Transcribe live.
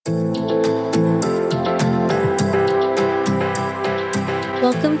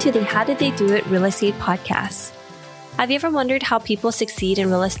to the How Did They Do It Real Estate podcast. Have you ever wondered how people succeed in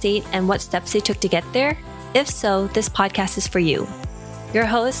real estate and what steps they took to get there? If so, this podcast is for you. Your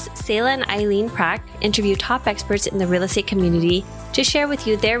hosts, Selah and Eileen Prack, interview top experts in the real estate community to share with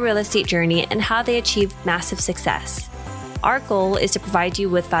you their real estate journey and how they achieved massive success. Our goal is to provide you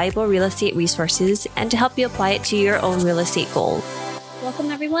with valuable real estate resources and to help you apply it to your own real estate goal.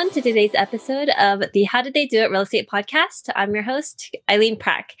 Welcome, everyone, to today's episode of the How Did They Do It Real Estate podcast. I'm your host, Eileen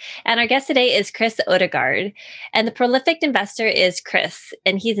Prack, and our guest today is Chris Odegaard. And the prolific investor is Chris,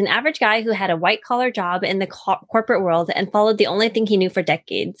 and he's an average guy who had a white-collar job in the corporate world and followed the only thing he knew for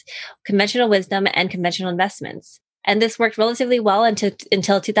decades, conventional wisdom and conventional investments. And this worked relatively well until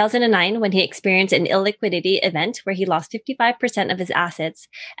 2009, when he experienced an illiquidity event where he lost 55% of his assets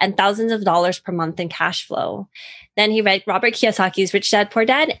and thousands of dollars per month in cash flow. Then he read Robert Kiyosaki's Rich Dad, Poor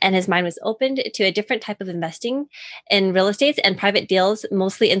Dad, and his mind was opened to a different type of investing in real estate and private deals,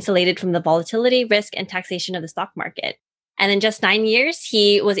 mostly insulated from the volatility, risk, and taxation of the stock market. And in just 9 years,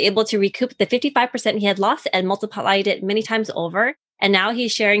 he was able to recoup the 55% he had lost and multiplied it many times over. And now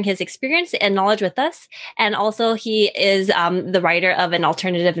he's sharing his experience and knowledge with us. And also he is the writer of an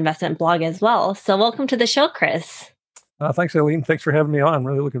alternative investment blog as well. So welcome to the show, Chris. Thanks, Eileen. Thanks for having me on. I'm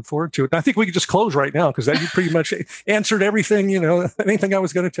really looking forward to it. I think we could just close right now because you pretty much answered everything, anything I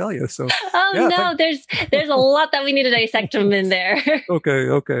was going to tell you. So, there's a lot that we need to dissect from in there. Okay.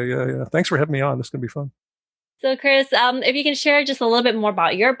 Yeah. Thanks for having me on. This is going to be fun. So, Chris, if you can share just a little bit more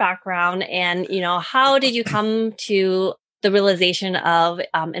about your background and, how did you come to the realization of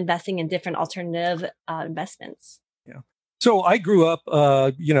investing in different alternative investments? Yeah. So I grew up,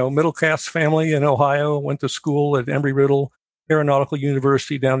 middle class family in Ohio, went to school at Embry-Riddle Aeronautical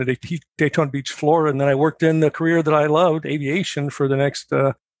University down at Daytona Beach, Florida. And then I worked in the career that I loved, aviation, for the next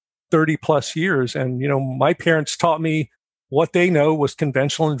 30 plus years. And, my parents taught me what they know was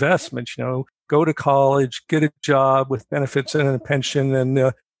conventional investments, go to college, get a job with benefits and a pension,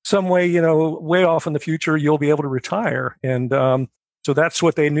 and some way, way off in the future, you'll be able to retire. And so that's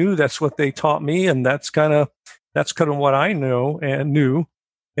what they knew. That's what they taught me. And that's kind of what I know and knew.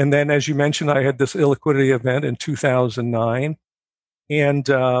 And then, as you mentioned, I had this illiquidity event in 2009. And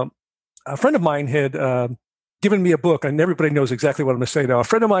a friend of mine had given me a book, and everybody knows exactly what I'm going to say now. A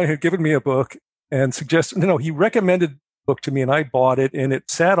friend of mine had given me a book and suggested, he recommended the book to me, and I bought it. And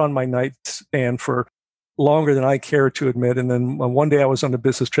it sat on my nightstand for longer than I care to admit. And then one day I was on a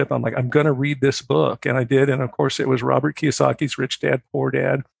business trip. I'm like, I'm going to read this book. And I did. And of course, it was Robert Kiyosaki's Rich Dad, Poor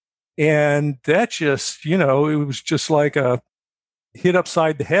Dad. And that just, it was just like a hit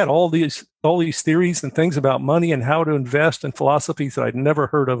upside the head. All these theories and things about money and how to invest and philosophies that I'd never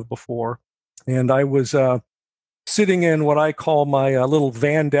heard of before. And I was sitting in what I call my little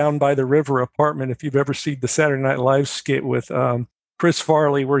van down by the river apartment. If you've ever seen the Saturday Night Live skit with Chris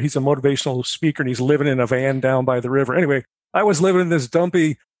Farley, where he's a motivational speaker and he's living in a van down by the river. Anyway, I was living in this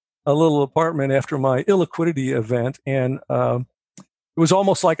dumpy little apartment after my illiquidity event, and it was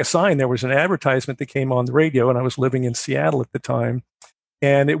almost like a sign. There was an advertisement that came on the radio, and I was living in Seattle at the time,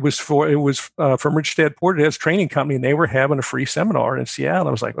 and it was from Rich Dad Poor Dad's training company, and they were having a free seminar in Seattle.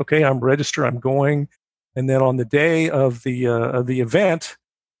 I was like, okay, I'm registered, I'm going. And then on the day of the event,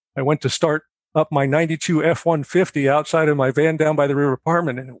 I went to start up my 92 F-150 outside of my van down by the river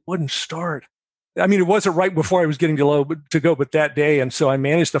apartment, and it wouldn't start. I mean, it wasn't right before I was getting to go, but that day. And so I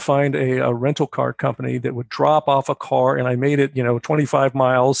managed to find a rental car company that would drop off a car, and I made it, 25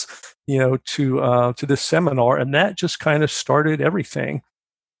 miles, to this seminar. And that just kind of started everything.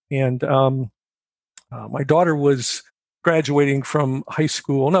 And my daughter was graduating from high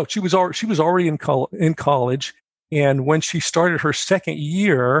school. No, she was already in college. And when she started her second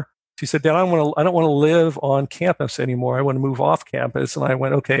year, she said, Dad, I don't want to live on campus anymore. I want to move off campus. And I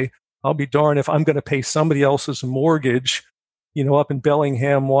went, okay, I'll be darned if I'm going to pay somebody else's mortgage, up in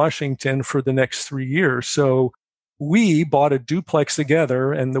Bellingham, Washington for the next 3 years. So we bought a duplex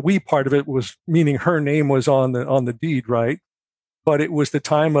together, and the we part of it was meaning her name was on the deed, right? But it was the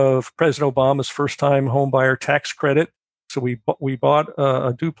time of President Obama's first time home buyer tax credit. So we bought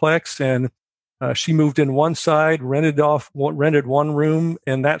a duplex, and she moved in one side, rented one room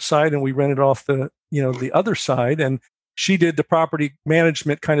in that side, and we rented off the other side. And she did the property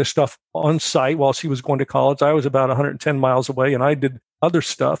management kind of stuff on site while she was going to college. I was about 110 miles away, and I did other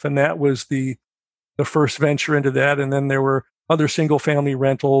stuff. And that was the first venture into that. And then there were other single family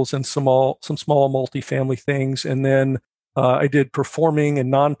rentals and some small multifamily things. And then I did performing and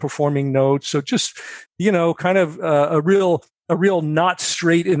non-performing notes. So just, kind of a real not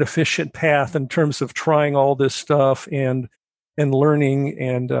straight and efficient path in terms of trying all this stuff and learning.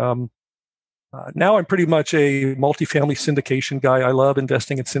 And Now I'm pretty much a multifamily syndication guy. I love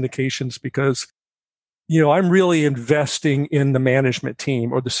investing in syndications because, I'm really investing in the management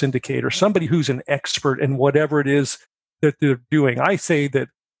team or the syndicator, somebody who's an expert in whatever it is that they're doing. I say that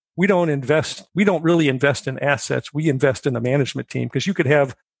we don't really invest in assets. We invest in the management team, because you could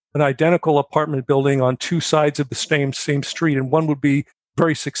have an identical apartment building on two sides of the same street, and one would be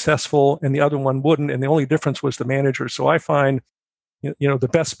very successful and the other one wouldn't. And the only difference was the manager. So I find, the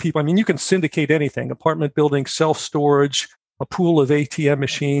best people. I mean, you can syndicate anything: apartment building, self-storage, a pool of ATM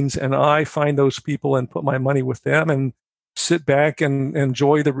machines, and I find those people and put my money with them and sit back and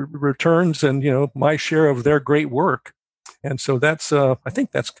enjoy the returns and, my share of their great work. And so that's, I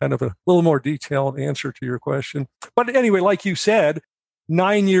think that's kind of a little more detailed answer to your question. But anyway, like you said,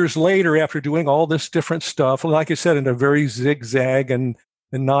 9 years later, after doing all this different stuff, like I said, in a very zigzag and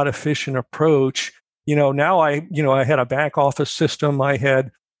not efficient approach, now I had a back office system. I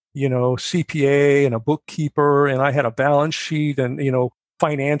had, CPA and a bookkeeper, and I had a balance sheet and,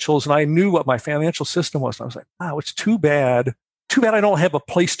 financials, and I knew what my financial system was. And I was like, wow, it's too bad. Too bad I don't have a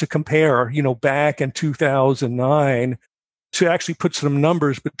place to compare, back in 2009 to actually put some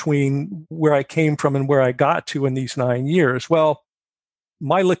numbers between where I came from and where I got to in these 9 years. Well,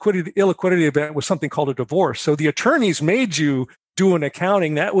 my illiquidity event was something called a divorce. So the attorneys made you do an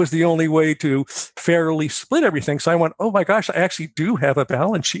accounting. That was the only way to fairly split everything. So I went, oh my gosh, I actually do have a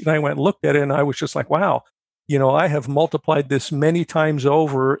balance sheet. And I went and looked at it, and I was just like, wow, I have multiplied this many times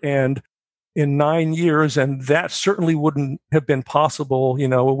over and in 9 years. And that certainly wouldn't have been possible,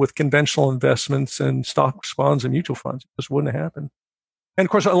 with conventional investments and stocks, bonds, and mutual funds. It just wouldn't have happened. And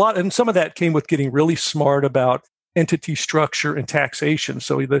of course, some of that came with getting really smart about entity structure and taxation.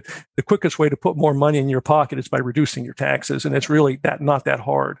 So the quickest way to put more money in your pocket is by reducing your taxes. And it's really not that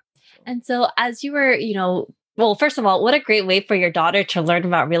hard. And so as you were, well, first of all, what a great way for your daughter to learn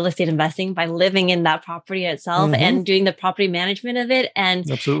about real estate investing by living in that property itself and doing the property management of it, and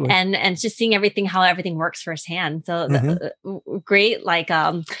Absolutely. and just seeing how everything works firsthand. So great, like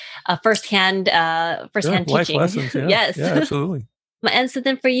a firsthand teaching. Life lessons. Yeah. Yes. Yeah, absolutely. And so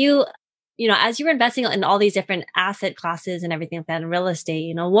then for you, as you were investing in all these different asset classes and everything like that in real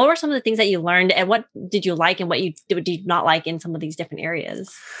estate, what were some of the things that you learned, and what did you like and what you did not like in some of these different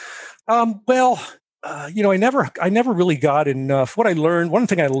areas? I never really got enough. One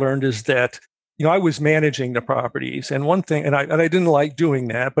thing I learned is that, I was managing the properties, and one thing, and I didn't like doing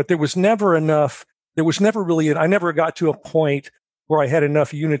that, but there was never enough. I never got to a point where I had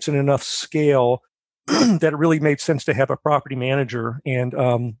enough units and enough scale that it really made sense to have a property manager.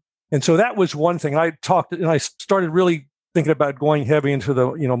 And so that was one thing. I started really thinking about going heavy into the,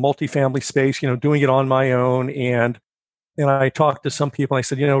 multifamily space, doing it on my own. And I talked to some people, and I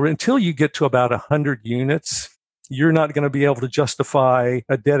said, until you get to about 100 units, you're not going to be able to justify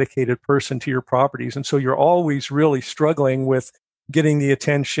a dedicated person to your properties. And so you're always really struggling with getting the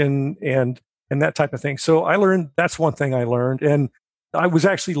attention and that type of thing. So that's one thing I learned. And I was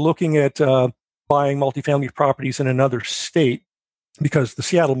actually looking at buying multifamily properties in another state, because the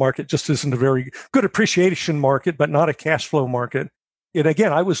Seattle market just isn't a very good appreciation market, but not a cash flow market. And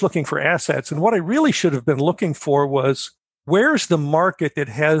again, I was looking for assets. And what I really should have been looking for was, where's the market that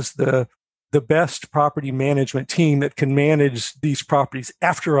has the best property management team that can manage these properties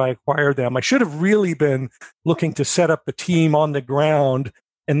after I acquire them? I should have really been looking to set up the team on the ground,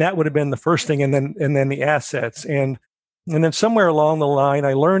 and that would have been the first thing, and then the assets. And then somewhere along the line,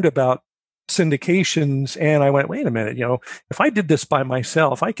 I learned about syndications, and I went, wait a minute, if I did this by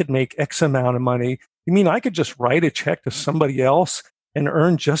myself, I could make X amount of money. You mean I could just write a check to somebody else and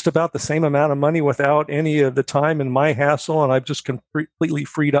earn just about the same amount of money without any of the time and my hassle? And I've just completely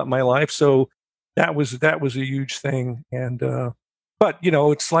freed up my life. So that was a huge thing. And but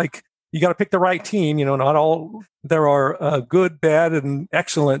it's like, you got to pick the right team. There are good, bad, and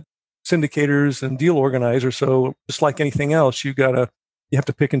excellent syndicators and deal organizers. So just like anything else, you have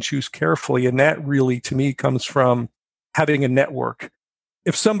to pick and choose carefully. And that really, to me, comes from having a network.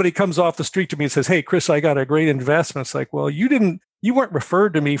 If somebody comes off the street to me and says, hey, Chris, I got a great investment, it's like, well, you weren't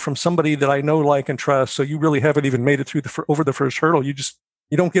referred to me from somebody that I know, like, and trust. So you really haven't even made it through over the first hurdle. You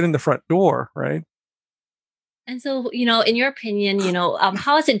don't get in the front door, right? And so, in your opinion,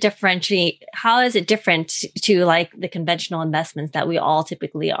 how is it different to like the conventional investments that we all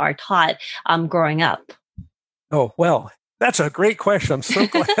typically are taught growing up? Oh, well, that's a great question. I'm so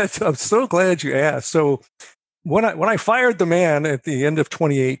glad. I'm so glad you asked. So when I fired the man at the end of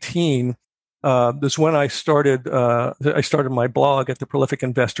 2018, this is when I started my blog at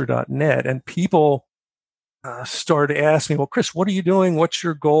theprolificinvestor.net, and people started asking me, well, Chris, what are you doing? What's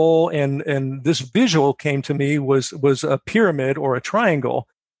your goal? And this visual came to me was a pyramid or a triangle.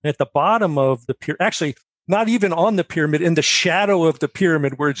 And at the bottom of the pyramid, actually, not even on the pyramid, in the shadow of the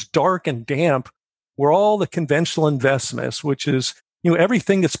pyramid where it's dark and damp, were all the conventional investments, which is,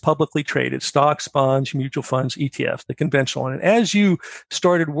 everything that's publicly traded, stocks, bonds, mutual funds, ETFs, the conventional one. And as you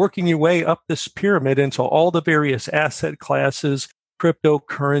started working your way up this pyramid into all the various asset classes,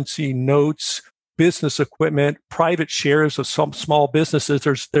 cryptocurrency, notes, business equipment, private shares of some small businesses,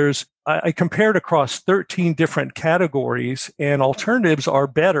 I compared across 13 different categories, and alternatives are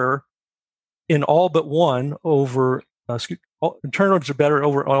better in all but one over, alternatives are better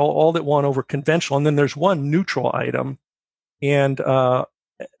over all but one over conventional. And then there's one neutral item. And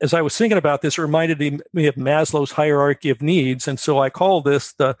as I was thinking about this, it reminded me of Maslow's hierarchy of needs. And so I call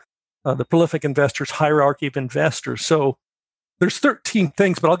this the Prolific Investor's hierarchy of investors. So there's 13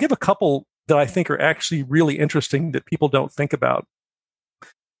 things, but I'll give a couple that I think are actually really interesting that people don't think about.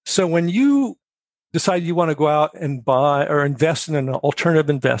 So when you decide you want to go out and buy or invest in an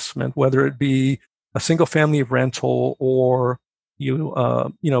alternative investment, whether it be a single family rental or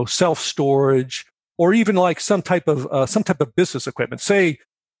self-storage, or even like some type of business equipment, say,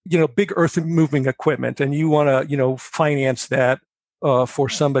 big earth moving equipment, and you want to, finance that for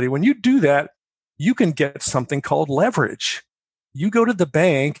somebody. When you do that, you can get something called leverage. You go to the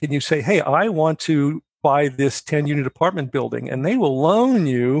bank and you say, hey, I want to buy this 10-unit apartment building, and they will loan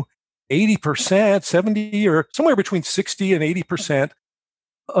you 80%, 70, or somewhere between 60 and 80%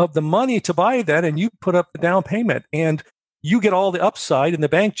 of the money to buy that, and you put up the down payment, and you get all the upside, and the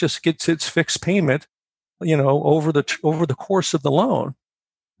bank just gets its fixed payment, over the course of the loan.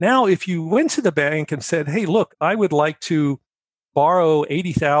 Now, if you went to the bank and said, hey, look, I would like to borrow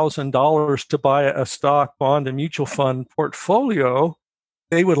 $80,000 to buy a stock, bond, and mutual fund portfolio,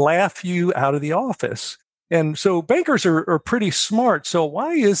 they would laugh you out of the office. And so bankers are pretty smart. So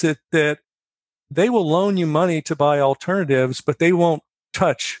why is it that they will loan you money to buy alternatives, but they won't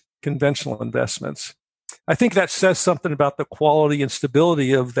touch conventional investments? I think that says something about the quality and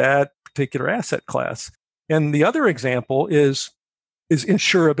stability of that particular asset class. And the other example is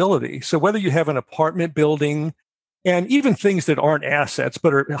insurability. So whether you have an apartment building, and even things that aren't assets,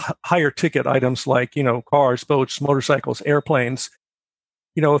 but are higher ticket items like, cars, boats, motorcycles, airplanes.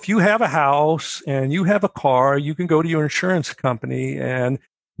 If you have a house and you have a car, you can go to your insurance company and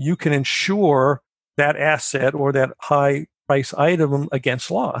you can insure that asset or that high price item against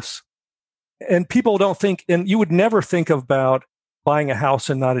loss. And people don't think, and you would never think about buying a house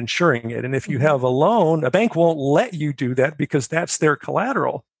and not insuring it. And if you have a loan, a bank won't let you do that because that's their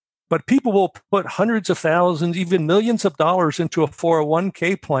collateral. But people will put hundreds of thousands, even millions of dollars into a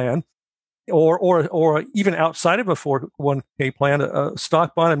 401k plan, or even outside of a 401k plan, a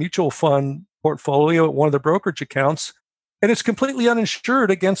stock, bond, a mutual fund portfolio at one of the brokerage accounts, and it's completely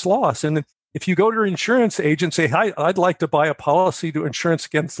uninsured against loss. And if you go to your insurance agent and say, "Hi, I'd like to buy a policy to insurance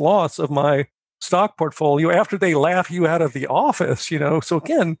against loss of my stock portfolio," after they laugh you out of the office, So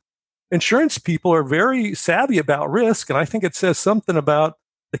again, insurance people are very savvy about risk, and I think it says something about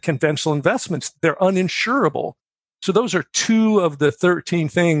the conventional investments. They're uninsurable. So those are two of the 13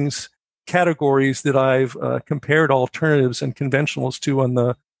 categories that I've compared alternatives and conventionals to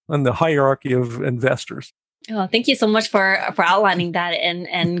on the hierarchy of investors. Oh, thank you so much for outlining that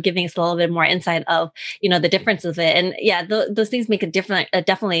and giving us a little bit more insight of, the difference of it. And yeah, those things make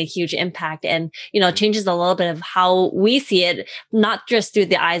definitely a huge impact, and, changes a little bit of how we see it, not just through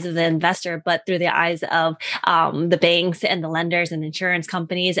the eyes of the investor, but through the eyes of the banks and the lenders and insurance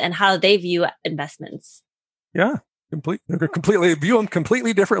companies and how they view investments. Yeah, completely view them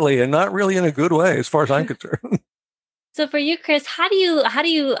completely differently, and not really in a good way as far as I'm concerned. So for you, Chris, how do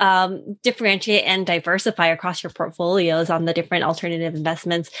you differentiate and diversify across your portfolios on the different alternative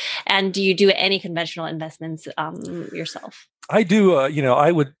investments? And do you do any conventional investments yourself? I do.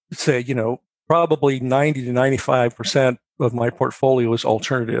 I would say, probably 90 to 95% of my portfolio is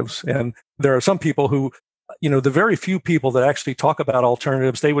alternatives. And there are some people who, the very few people that actually talk about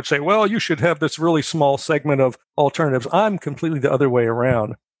alternatives, they would say, well, you should have this really small segment of alternatives. I'm completely the other way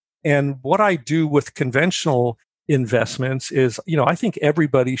around. And what I do with conventional investments is, I think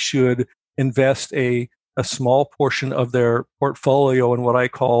everybody should invest a small portion of their portfolio in what I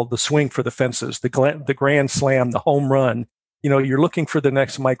call the swing for the fences, the grand slam, the home run. You're looking for the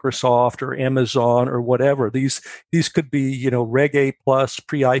next Microsoft or Amazon or whatever. These could be, Reg A plus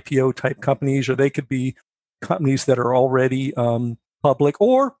pre-IPO type companies, or they could be companies that are already public,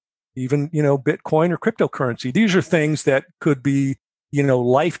 or even, Bitcoin or cryptocurrency. These are things that could be,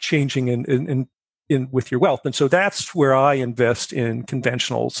 life-changing in with your wealth. And so that's where I invest in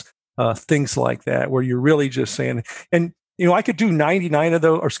conventionals, things like that, where you're really just saying, and, I could do 99 of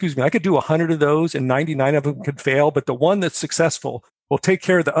those, I could do 100 of those and 99 of them could fail, but the one that's successful will take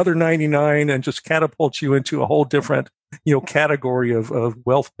care of the other 99 and just catapult you into a whole different, category of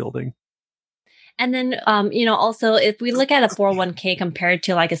wealth building. And then, also if we look at a 401k compared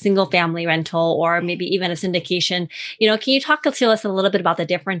to like a single family rental or maybe even a syndication, can you talk to us a little bit about the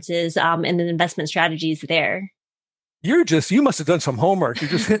differences in the investment strategies there? You must have done some homework. You're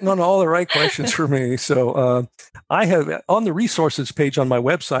just hitting on all the right questions for me. So I have on the resources page on my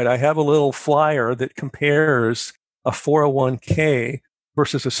website, I have a little flyer that compares a 401k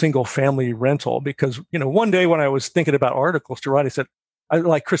versus a single family rental. Because, one day when I was thinking about articles to write, I said,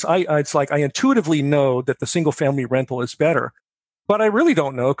 Chris, it's like I intuitively know that the single family rental is better, but I really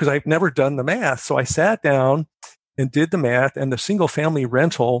don't know because I've never done the math. So I sat down and did the math, and the single family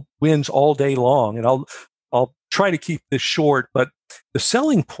rental wins all day long. And I'll try to keep this short, but the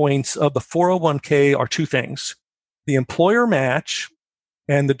selling points of the 401k are two things: the employer match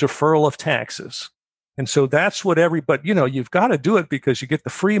and the deferral of taxes. And so that's what you've got to do it because you get the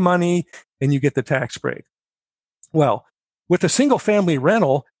free money and you get the tax break. Well, with a single family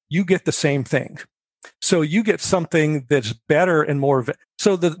rental, you get the same thing. So you get something that's better and more.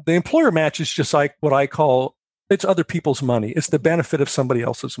 So the employer match is just like what I call, it's other people's money. It's the benefit of somebody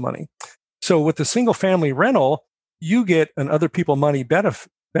else's money. So with the single family rental, you get an other people money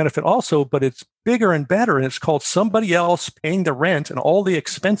benefit also, but it's bigger and better. And it's called somebody else paying the rent and all the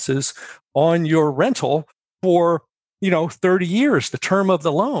expenses on your rental for, 30 years, the term of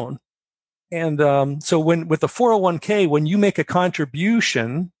the loan. And so with the 401k, when you make a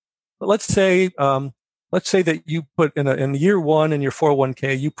contribution, let's say that you put in year one in your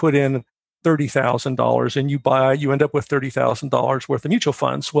 401k, you put in $30,000 and you end up with $30,000 worth of mutual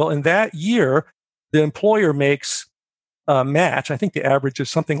funds. Well, in that year, the employer makes a match. I think the average is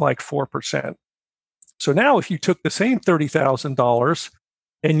something like 4%. So now if you took the same $30,000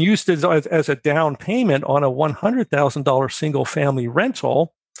 and used it as a down payment on a $100,000 single family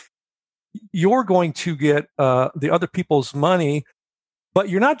rental, you're going to get the other people's money, but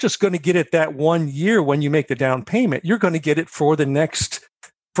you're not just going to get it that 1 year when you make the down payment. You're going to get it for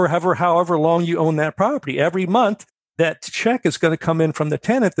however long you own that property. Every month, that check is going to come in from the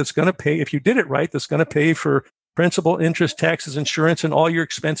tenant that's going to pay, if you did it right, that's going to pay for principal, interest, taxes, insurance, and all your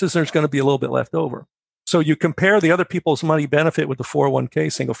expenses. There's going to be a little bit left over. So you compare the other people's money benefit with the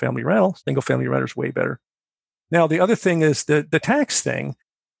 401k single family rental. Single family rental is way better. Now, the other thing is the tax thing.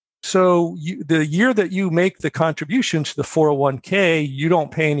 So the year that you make the contribution to the 401k, you don't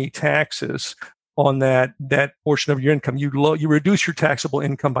pay any taxes on that portion of your income. You reduce your taxable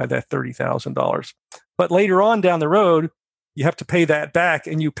income by that $30,000. But later on down the road, you have to pay that back,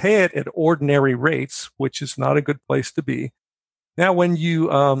 and you pay it at ordinary rates, which is not a good place to be. Now, when you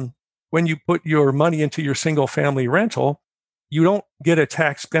put your money into your single family rental, you don't get a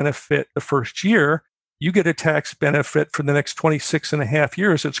tax benefit the first year. You get a tax benefit for the next 26 and a half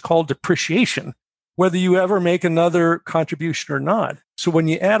years. It's called depreciation, whether you ever make another contribution or not. So when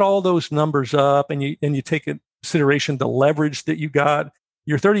you add all those numbers up and you take into consideration the leverage that you got,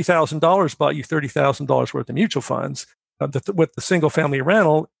 your $30,000 bought you $30,000 worth of mutual funds. With the single family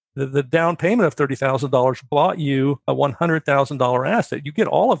rental, the down payment of $30,000 bought you a $100,000 asset. You get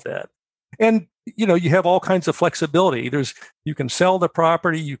all of that. And you have all kinds of flexibility. You can sell the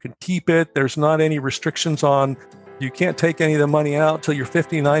property, you can keep it. There's not any restrictions on, you can't take any of the money out till you're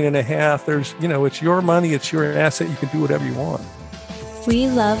 59 and a half. It's your money, it's your asset. You can do whatever you want. We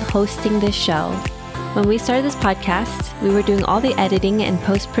love hosting this show. When we started this podcast, we were doing all the editing and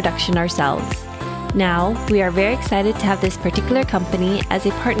post-production ourselves. Now, we are very excited to have this particular company as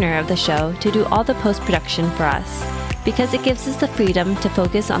a partner of the show to do all the post-production for us, because it gives us the freedom to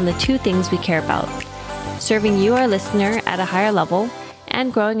focus on the two things we care about: serving you, our listener, at a higher level,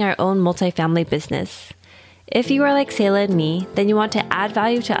 and growing our own multifamily business. If you are like Selah and me, then you want to add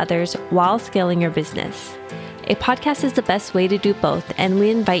value to others while scaling your business. A podcast is the best way to do both, and we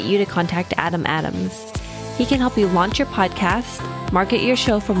invite you to contact Adam Adams. He can help you launch your podcast, market your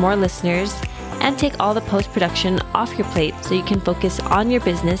show for more listeners, and take all the post-production off your plate so you can focus on your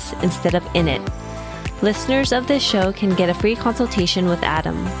business instead of in it. Listeners of this show can get a free consultation with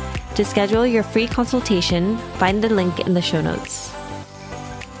Adam. To schedule your free consultation, find the link in the show notes.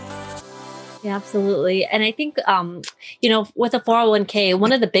 Yeah, absolutely. And I think, with a 401k,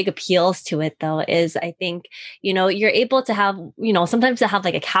 one of the big appeals to it, though, is I think, you're able to have, sometimes to have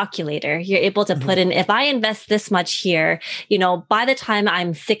like a calculator. You're able to put in, if I invest this much here, by the time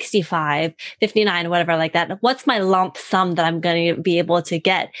I'm 65, 59, whatever like that, what's my lump sum that I'm going to be able to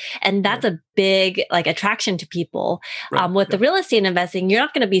get? And that's a big attraction to people. With the real estate investing, you're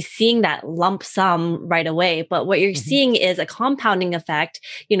not going to be seeing that lump sum right away, but what you're seeing is a compounding effect,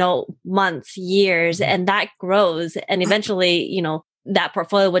 months, years, and that grows. And eventually, that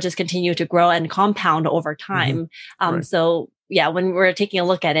portfolio will just continue to grow and compound over time. Right. So yeah, when we're taking a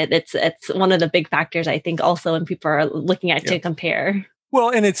look at it, it's one of the big factors, I think, also when people are looking at to compare. Well,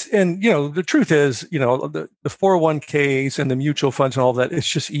 and the truth is, the 401ks and the mutual funds and all that, it's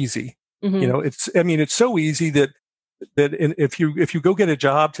just easy. It's so easy that if you go get a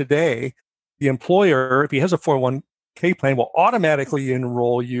job today, the employer, if he has a 401k plan, will automatically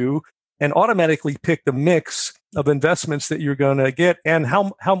enroll you and automatically pick the mix of investments that you're going to get and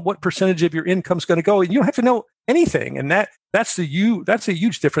what percentage of your income is going to go. You don't have to know anything, and that's a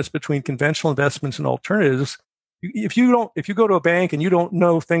huge difference between conventional investments and alternatives. If you go to a bank and you don't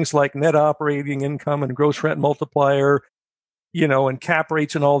know things like net operating income and gross rent multiplier, and cap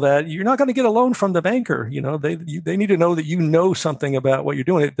rates and all that, you're not going to get a loan from the banker. They need to know that you know something about what you're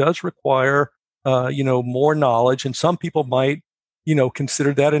doing. It does require more knowledge, and some people might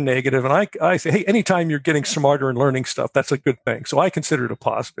consider that a negative. And I say, hey, anytime you're getting smarter and learning stuff, that's a good thing. So I consider it a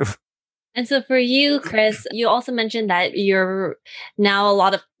positive. And so for you, Chris, you also mentioned that now a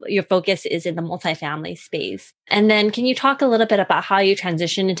lot of your focus is in the multifamily space. And then can you talk a little bit about how you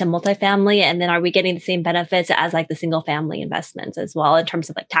transition into multifamily? And then are we getting the same benefits as like the single family investments as well in terms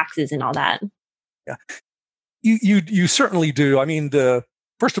of like taxes and all that? Yeah, you certainly do. I mean,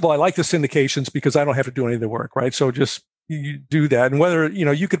 first of all, I like the syndications because I don't have to do any of the work, right? So just you do that. And whether,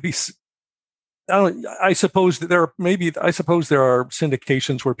 you could be, I suppose there are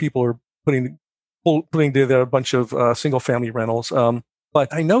syndications where people are putting together a bunch of single family rentals.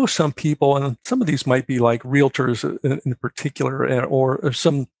 But I know some people, and some of these might be like realtors in particular, or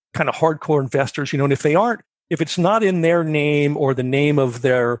some kind of hardcore investors, and if it's not in their name or the name of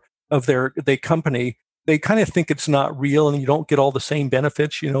their company, they kind of think it's not real and you don't get all the same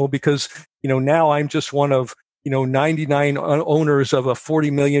benefits, because, now I'm just one of, 99 owners of a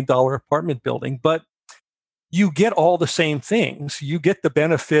 $40 million apartment building, but you get all the same things. You get the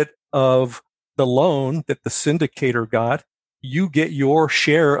benefit of the loan that the syndicator got. You get your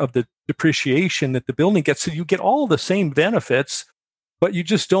share of the depreciation that the building gets. So you get all the same benefits, but you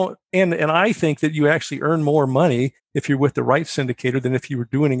just don't. And I think that you actually earn more money if you're with the right syndicator than if you were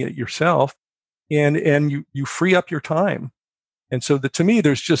doing it yourself. And you free up your time. And so to me,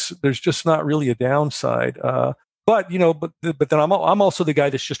 there's just not really a downside. But then I'm also the guy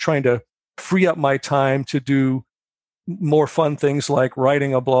that's just trying to free up my time to do more fun things like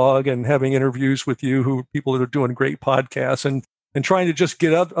writing a blog and having interviews with people that are doing great podcasts and trying to just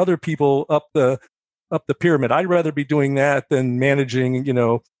get other people up the pyramid. I'd rather be doing that than managing,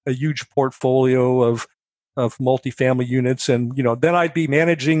 a huge portfolio of multifamily units. And, then I'd be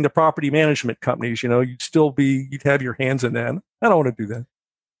managing the property management companies. You'd have your hands in that. I don't want to do that.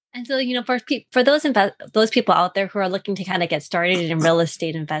 And so, for those people out there who are looking to kind of get started in real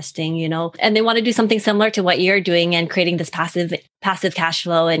estate investing, and they want to do something similar to what you're doing and creating this passive cash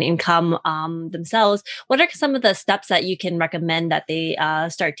flow and income themselves, what are some of the steps that you can recommend that they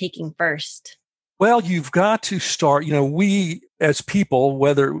start taking first? Well, you've got to start, we as people,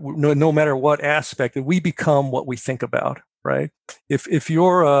 no matter what aspect, we become what we think about, right? If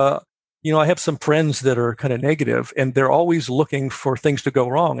you're I have some friends that are kind of negative and they're always looking for things to go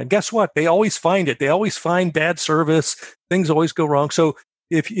wrong. And guess what? They always find it. They always find bad service. Things always go wrong. So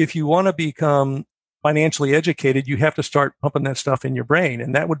if you want to become financially educated, you have to start pumping that stuff in your brain.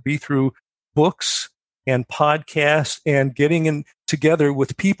 And that would be through books and podcasts and getting in together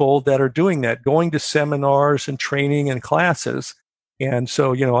with people that are doing that, going to seminars and training and classes. And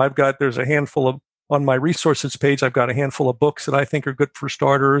so, there's a handful of, on my resources page, I've got a handful of books that I think are good for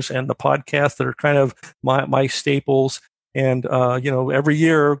starters and the podcasts that are kind of my staples. And, every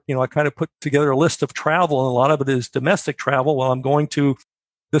year, I kind of put together a list of travel, and a lot of it is domestic travel. Well, I'm going to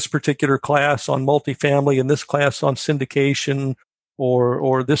this particular class on multifamily and this class on syndication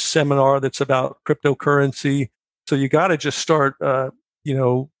or this seminar that's about cryptocurrency. So you got to just start,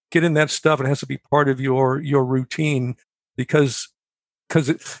 getting that stuff. It has to be part of your routine because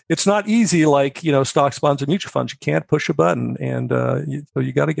it's not easy like, stocks, bonds, and mutual funds. You can't push a button. And so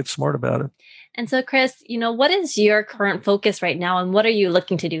you got to get smart about it. And so, Chris, what is your current focus right now and what are you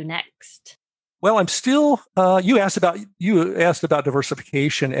looking to do next? Well, I'm still, you asked about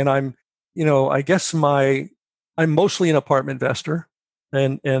diversification, and I'm mostly an apartment investor.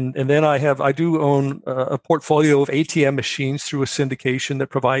 And then I do own a portfolio of ATM machines through a syndication that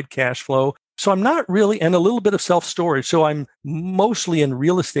provide cash flow. So I'm not really, and a little bit of self-storage. So I'm mostly in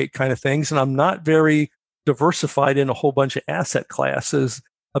real estate kind of things, and I'm not very diversified in a whole bunch of asset classes.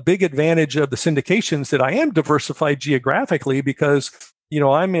 A big advantage of the syndications that I am diversified geographically because,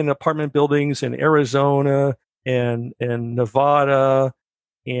 I'm in apartment buildings in Arizona and Nevada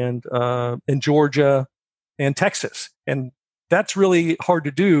and in Georgia and Texas. And that's really hard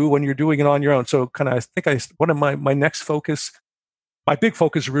to do when you're doing it on your own. So one of my next focus, my big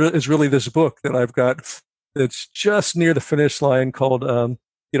focus is really this book that I've got that's just near the finish line called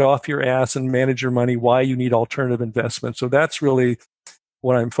Get Off Your Ass and Manage Your Money, Why You Need Alternative Investments. So that's really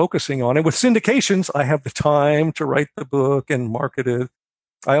what I'm focusing on. And with syndications, I have the time to write the book and market it.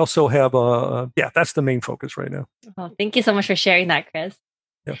 I also have that's the main focus right now. Well, thank you so much for sharing that, Chris.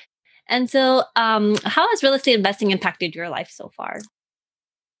 Yeah. And so how has real estate investing impacted your life so far?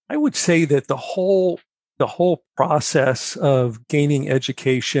 I would say that the whole process of gaining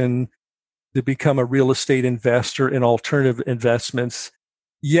education to become a real estate investor in alternative investments,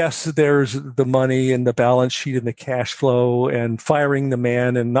 yes, there's the money and the balance sheet and the cash flow and firing the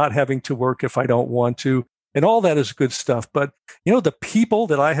man and not having to work if I don't want to. And all that is good stuff. But, the people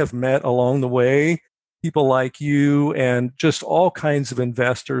that I have met along the way, people like you and just all kinds of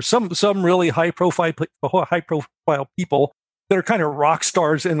investors, some really high profile people that are kind of rock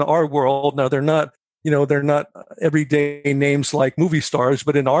stars in our world. Now, they're not everyday names like movie stars,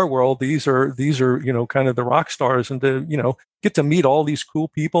 but in our world, these are kind of the rock stars. And to, get to meet all these cool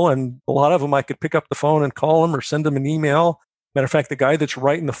people. And a lot of them I could pick up the phone and call them or send them an email. Matter of fact, the guy that's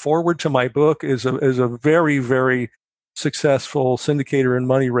writing the foreword to my book is a very, very successful syndicator and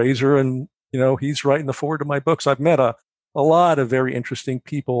money raiser. And, he's writing the foreword to my book. So I've met a lot of very interesting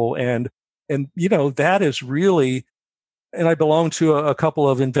people. And that is really, and I belong to a couple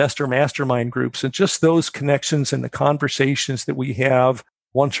of investor mastermind groups, and just those connections and the conversations that we have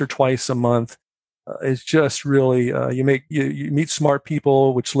once or twice a month is just really, you meet smart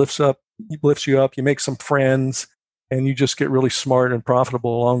people, which lifts you up. You make some friends, and you just get really smart and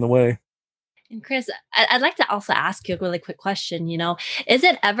profitable along the way. And Chris, I'd like to also ask you a really quick question. Is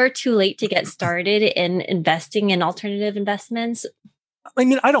it ever too late to get started in investing in alternative investments? I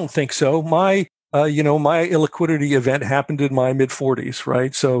mean, I don't think so. My illiquidity event happened in my mid-40s,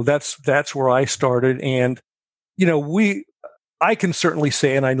 right? So that's where I started. And, I can certainly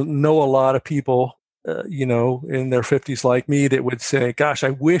say, and I know a lot of people, in their 50s like me that would say, gosh, I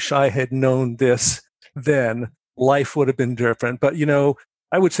wish I had known this then. Life would have been different. But,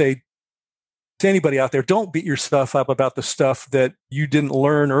 I would say to anybody out there, don't beat yourself up about the stuff that you didn't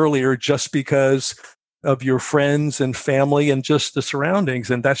learn earlier just because of your friends and family and just the surroundings.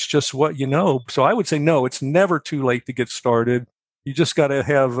 And that's just what you know. So I would say, no, it's never too late to get started. You just got to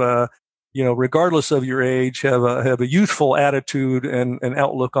have, regardless of your age, have a youthful attitude and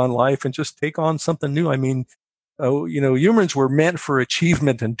outlook on life and just take on something new. I mean, humans were meant for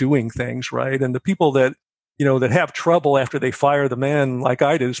achievement and doing things, right? And the people that have trouble after they fire the man like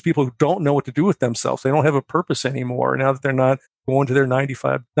I did is people who don't know what to do with themselves. They don't have a purpose anymore now that they're not going to their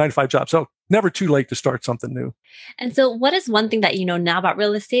 95 job. So never too late to start something new. And so what is one thing that you know now about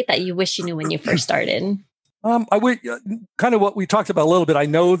real estate that you wish you knew when you first started? I would kind of what we talked about a little bit. I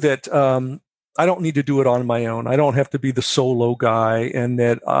know that I don't need to do it on my own. I don't have to be the solo guy, and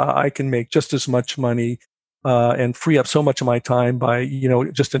that I can make just as much money and free up so much of my time by,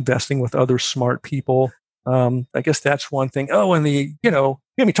 just investing with other smart people. I guess that's one thing. Oh, and we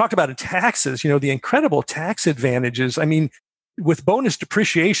talked about in taxes, the incredible tax advantages. I mean, with bonus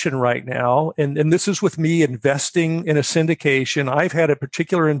depreciation right now, and this is with me investing in a syndication, I've had a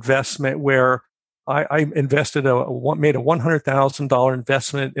particular investment where I invested made a $100,000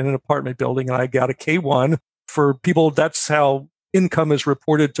 investment in an apartment building, and I got a K1 for people. That's how income is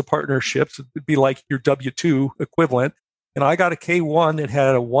reported to partnerships. It'd be like your W-2 equivalent. And I got a K1 that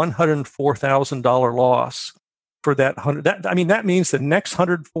had a $104,000 loss for that that means the next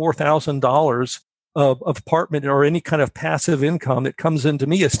 $104,000 of apartment or any kind of passive income that comes into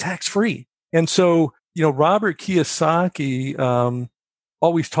me is tax free. And so, Robert Kiyosaki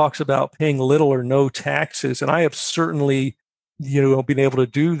always talks about paying little or no taxes, and I have certainly, been able to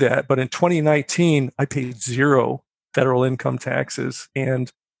do that. But in 2019, I paid zero federal income taxes,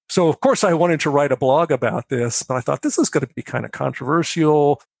 and so, of course, I wanted to write a blog about this, but I thought this is going to be kind of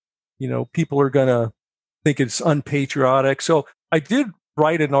controversial. People are going to think it's unpatriotic. So I did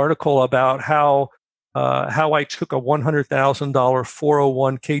write an article about how I took a $100,000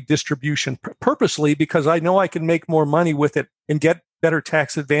 401k distribution purposely because I know I can make more money with it and get better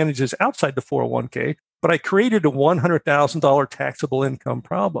tax advantages outside the 401k. But I created a $100,000 taxable income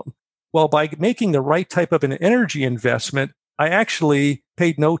problem. Well, by making the right type of an energy investment, I actually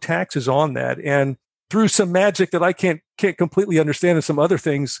paid no taxes on that. And through some magic that I can't completely understand and some other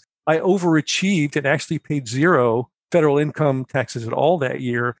things, I overachieved and actually paid zero federal income taxes at all that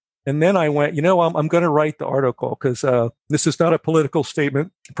year. And then I went, I'm going to write the article because this is not a political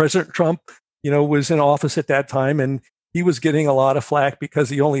statement. President Trump, was in office at that time, and he was getting a lot of flack because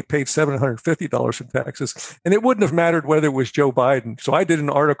he only paid $750 in taxes. And it wouldn't have mattered whether it was Joe Biden. So I did an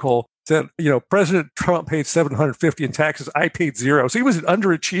article that, President Trump paid $750 in taxes. I paid zero. So he was an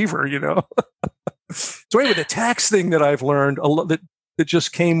underachiever, So anyway, the tax thing that I've learned that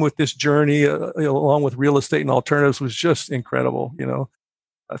just came with this journey, along with real estate and alternatives, was just incredible, and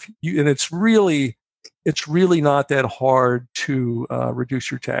it's really not that hard to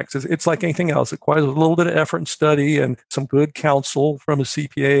reduce your taxes. It's like anything else. It requires a little bit of effort and study and some good counsel from a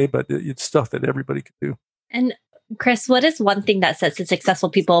CPA, but it's stuff that everybody can do. And Chris, what is one thing that sets the successful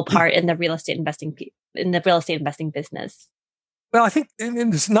people apart in the real estate investing business? Well, I think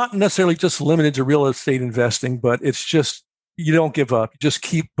and it's not necessarily just limited to real estate investing, but it's just you don't give up. You just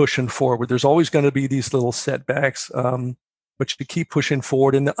keep pushing forward. There's always going to be these little setbacks, but you keep pushing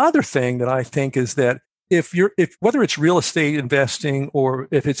forward. And the other thing that I think is that if whether it's real estate investing or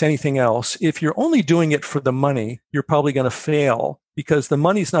if it's anything else, if you're only doing it for the money, you're probably going to fail because the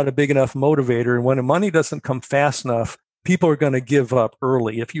money's not a big enough motivator. And when the money doesn't come fast enough, people are going to give up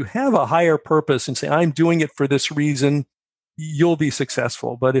early. If you have a higher purpose and say, I'm doing it for this reason, you'll be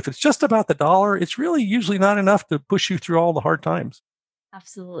successful. But if it's just about the dollar, it's really usually not enough to push you through all the hard times.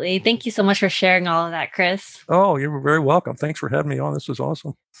 Absolutely. Thank you so much for sharing all of that, Chris. Oh, you're very welcome. Thanks for having me on. This was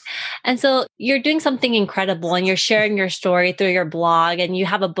awesome. And so you're doing something incredible and you're sharing your story through your blog, and you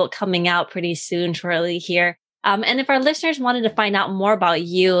have a book coming out pretty soon, shortly here. And if our listeners wanted to find out more about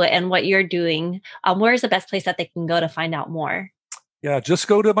you and what you're doing, where's the best place that they can go to find out more? Yeah, just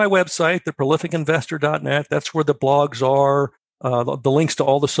go to my website, theprolificinvestor.net. That's where the blogs are. The links to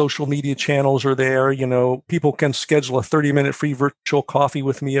all the social media channels are there. People can schedule a 30-minute free virtual coffee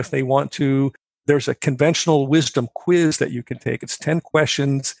with me if they want to. There's a conventional wisdom quiz that you can take. It's 10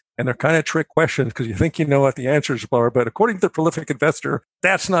 questions, and they're kind of trick questions because you think you know what the answers are. But according to the Prolific Investor,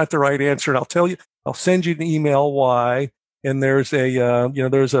 that's not the right answer. And I'll send you an email why. And there's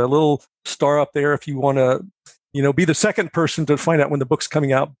there's a little star up there if you want to, be the second person to find out when the book's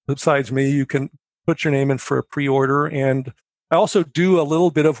coming out. Besides me, you can put your name in for a pre-order. And I also do a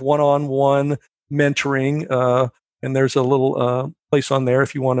little bit of one-on-one mentoring. And there's a little place on there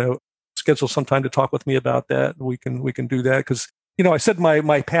if you want to schedule some time to talk with me about that. We can do that because, I said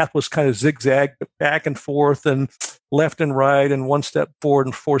my path was kind of zigzag back and forth and left and right and one step forward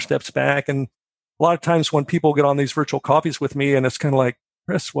and 4 steps back. And a lot of times when people get on these virtual coffees with me and it's kind of like,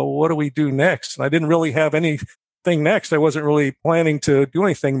 Chris, well, what do we do next? And I didn't really have anything next. I wasn't really planning to do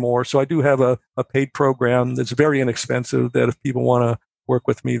anything more. So I do have a paid program that's very inexpensive that if people want to work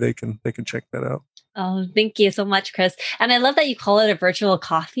with me, they can check that out. Oh, thank you so much, Chris. And I love that you call it a virtual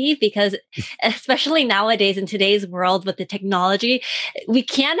coffee because especially nowadays in today's world with the technology, we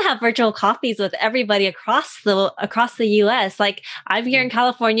can have virtual coffees with everybody across the US. Like I'm here in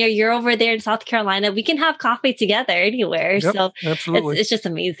California, you're over there in South Carolina. We can have coffee together anywhere. Yep, so absolutely. It's just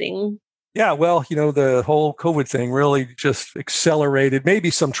amazing. Yeah, well, the whole COVID thing really just accelerated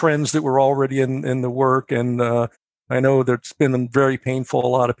maybe some trends that were already in the work. And I know that's been very painful for a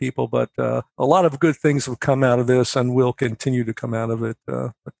lot of people, but a lot of good things have come out of this and will continue to come out of it.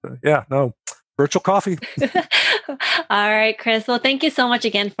 Virtual coffee. All right, Chris. Well, thank you so much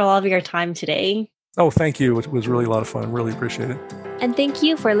again for all of your time today. Oh, thank you. It was really a lot of fun. Really appreciate it. And thank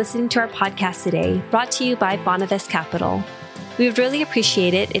you for listening to our podcast today, brought to you by Bonavest Capital. We would really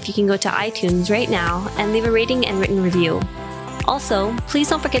appreciate it if you can go to iTunes right now and leave a rating and written review. Also, please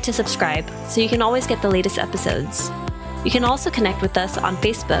don't forget to subscribe so you can always get the latest episodes. You can also connect with us on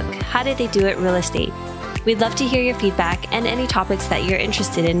Facebook, How Did They Do It Real Estate. We'd love to hear your feedback and any topics that you're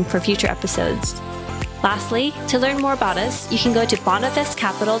interested in for future episodes. Lastly, to learn more about us, you can go to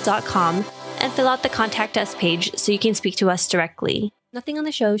bonavestcapital.com and fill out the Contact Us page so you can speak to us directly. Nothing on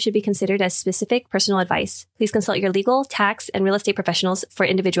the show should be considered as specific personal advice. Please consult your legal, tax, and real estate professionals for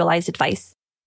individualized advice.